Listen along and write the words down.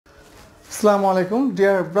Assalamu alaikum,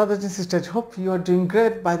 dear brothers and sisters. Hope you are doing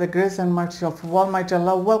great by the grace and mercy of Almighty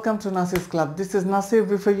Allah. Welcome to Nasirs Club. This is Nasir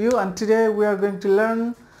before you, and today we are going to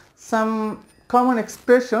learn some common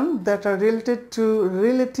expressions that are related to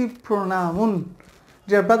relative pronoun.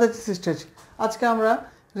 Dear brothers and sisters, আজকে আমরা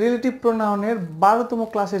relative pronoun এর 12তম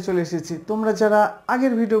ক্লাসে চলে এসেছি। তোমরা যারা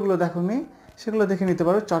আগের ভিডিওগুলো দেখোনি সেগুলো দেখে নিতে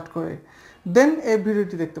পারো চট করে, দেন এই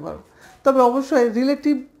ভিডিওটি দেখতে পারো। তবে অবশ্যই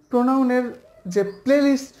relative pronoun এর যে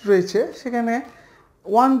প্লেলিস্ট রয়েছে সেখানে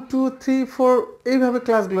 1 2 3 4 এইভাবে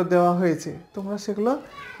ক্লাসগুলো দেওয়া হয়েছে, তোমরা সেগুলো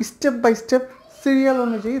স্টেপ বাই স্টেপ সিরিয়াল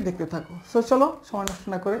অনুযায়ী দেখতে থাকো। সো চলো সময় নষ্ট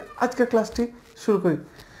না করে আজকের ক্লাসটি শুরু করি।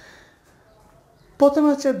 প্রথমে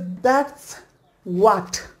হচ্ছে দ্যাটস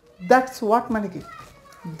হোয়াট মানে কি?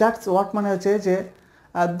 দ্যাটস হোয়াট মানে হচ্ছে যে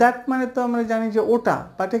দ্যাট মানে তো আমরা জানি যে ওটা,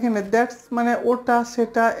 বাট এখানে দ্যাটস মানে ওটা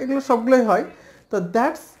সেটা এগুলো সবগুলোই হয়। তো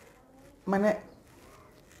দ্যাটস মানে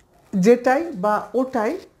যেটাই বা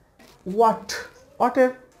ওটাই,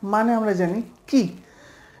 হোয়াটের মানে আমরা জানি কি,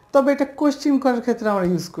 তবে এটা কোয়েশ্চেন করার ক্ষেত্রে আমরা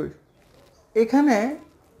ইউজ করি। এখানে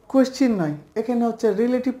কোয়েশ্চেন নয়, এখানে হচ্ছে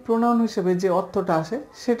রিলেটিভ প্রোনাউন হিসেবে যে অর্থটা আসে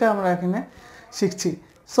সেটা আমরা এখানে শিখছি।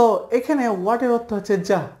 সো এখানে হোয়াটের অর্থ হচ্ছে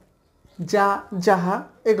যা যাহা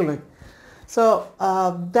এগুলোই। সো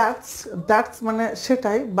দ্যাটস মানে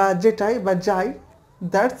সেটাই বা যেটাই বা যাই,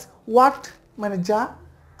 দ্যাটস হোয়াট মানে যা,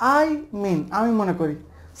 আই মিন আমি মনে করি।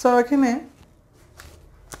 সো এখানে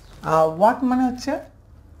হোয়াট মানে হচ্ছে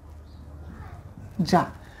যা।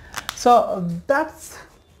 So that's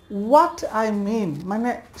what I mean মানে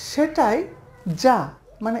সেটাই যা,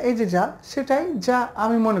 মানে এই যে যা সেটাই যা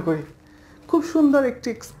আমি মনে করি। খুব সুন্দর একটি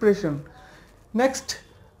expression. Next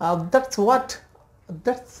that's what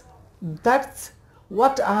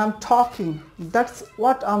I am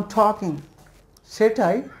talking,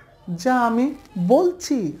 সেটাই যা আমি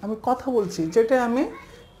বলছি, আমি কথা বলছি, যেটাই আমি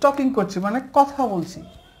টকিং করছি মানে কথা বলছি।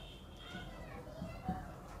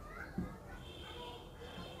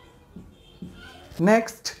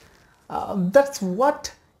 Next that's what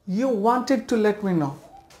you wanted to let me no,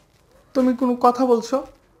 তুমি কোনো কথা বলছো,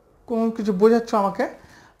 কোনো কিছু বোঝাচ্ছ আমাকে,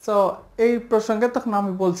 সো এই প্রসঙ্গে তখন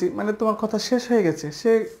আমি বলছি মানে তোমার কথা শেষ হয়ে গেছে,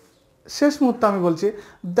 শেষ মুহূর্তে আমি বলছি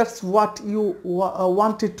that's what you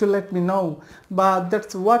wanted to let me no, বা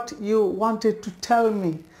that's what you wanted to tell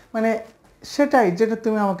me মানে সেটাই যেটা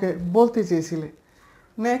তুমি আমাকে বলতে চেয়েছিলে।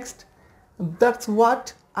 নেক্সট দ্যাটস হোয়াট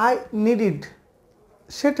আই নিডিড,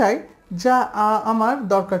 সেটাই যা আমার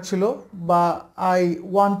দরকার ছিল, বা আই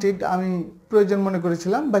ওয়ান্টেড আমি প্রয়োজন মনে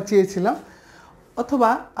করেছিলাম বা চেয়েছিলাম, অথবা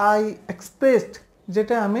আই এক্সপ্রেসড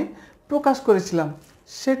যেটা আমি প্রকাশ করেছিলাম,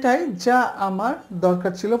 সেটাই যা আমার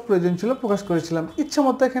দরকার ছিল, প্রয়োজন ছিল, প্রকাশ করেছিলাম। ইচ্ছা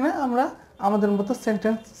মতো এখানে আমরা আমাদের মতো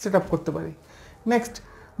সেন্টেন্স সেট আপ করতে পারি। Next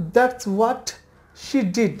that's what she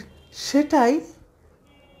did, সেটাই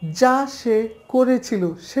যা সে করেছিল,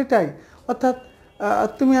 সেটাই। অর্থাৎ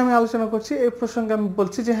তুমি আমি আলোচনা করছি, এই প্রসঙ্গে আমি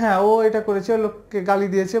বলছি যে হ্যাঁ ও এটা করেছে, লোককে গালি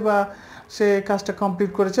দিয়েছে বা সে কাজটা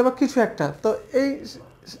কমপ্লিট করেছে বা কিছু একটা। তো এই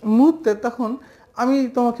মুহূর্তে তখন আমি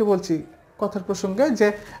তোমাকে বলছি কথার প্রসঙ্গে যে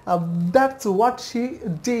দ্যাটস হোয়াট শি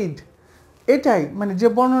ডিড, এটাই মানে যে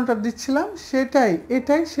বর্ণনাটা দিচ্ছিলাম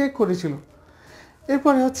এটাই সে করেছিল।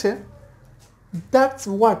 এরপরে হচ্ছে দ্যাটস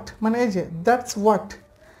হোয়াট মানে এই যে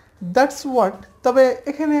দ্যাটস হোয়াট, তবে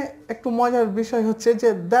এখানে একটু মজার বিষয় হচ্ছে যে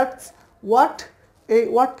দ্যাটস হোয়াট, এই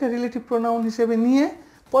হোয়াটকে রিলেটিভ প্রোনাউন হিসেবে নিয়ে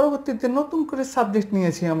পরবর্তীতে নতুন করে সাবজেক্ট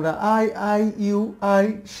নিয়েছি আমরা, আই ইউ আই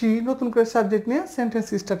শি, নতুন করে সাবজেক্ট নিয়ে সেন্টেন্স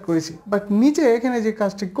স্টার্ট করেছি। বাট নিচে এখানে যে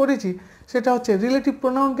কাজটি করেছি সেটা হচ্ছে রিলেটিভ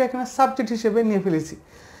প্রোনাউনকে এখানে সাবজেক্ট হিসেবে নিয়ে ফেলেছি।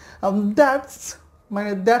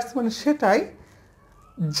 দ্যাটস মানে সেটাই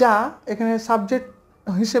যা, এখানে সাবজেক্ট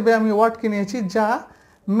হিসেবে আমি ওয়ার্ডকে নিয়েছি, যা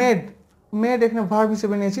মেড এখানে ভার্ব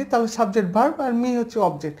হিসেবে নিয়েছি, তাহলে সাবজেক্ট ভার্ব আর মি হচ্ছে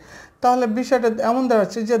অবজেক্ট। তাহলে বিষয়টা এমন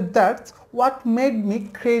দাঁড়াচ্ছে যে that's what made me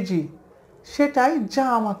crazy, সেটাই যা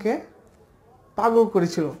আমাকে পাগল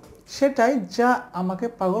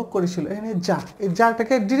করেছিল, এখানে যা, এই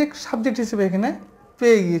যাটাকে ডিরেক্ট সাবজেক্ট হিসেবে এখানে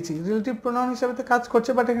পেয়ে গিয়েছি। রিলেটিভ প্রোনাউন হিসেবে তো কাজ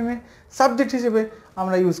করছে, বাট এখানে সাবজেক্ট হিসেবে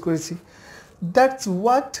আমরা ইউজ করেছি। That's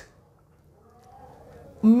what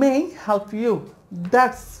may help you,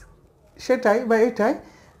 that's সেটাই বা এটাই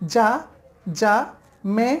যা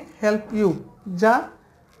মে হেল্প ইউ, যা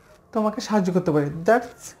তোমাকে সাহায্য করতে পারে।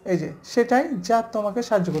 দ্যাটস এই যে সেটাই যা তোমাকে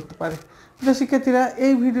সাহায্য করতে পারে। প্রিয় শিক্ষার্থীরা,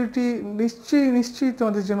 এই ভিডিওটি নিশ্চয়ই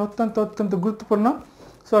তোমাদের জন্য অত্যন্ত গুরুত্বপূর্ণ।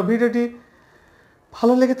 সো ভিডিওটি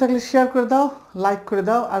ভালো লেগে থাকলে শেয়ার করে দাও, লাইক করে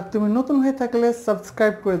দাও, আর তুমি নতুন হয়ে থাকলে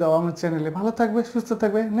সাবস্ক্রাইব করে দাও আমার চ্যানেলে। ভালো থাকবে, সুস্থ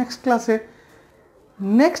থাকবে। নেক্সট ক্লাসে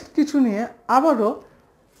নেক্সট কিছু নিয়ে আবারও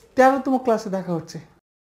 13তম ক্লাসে দেখা হচ্ছে।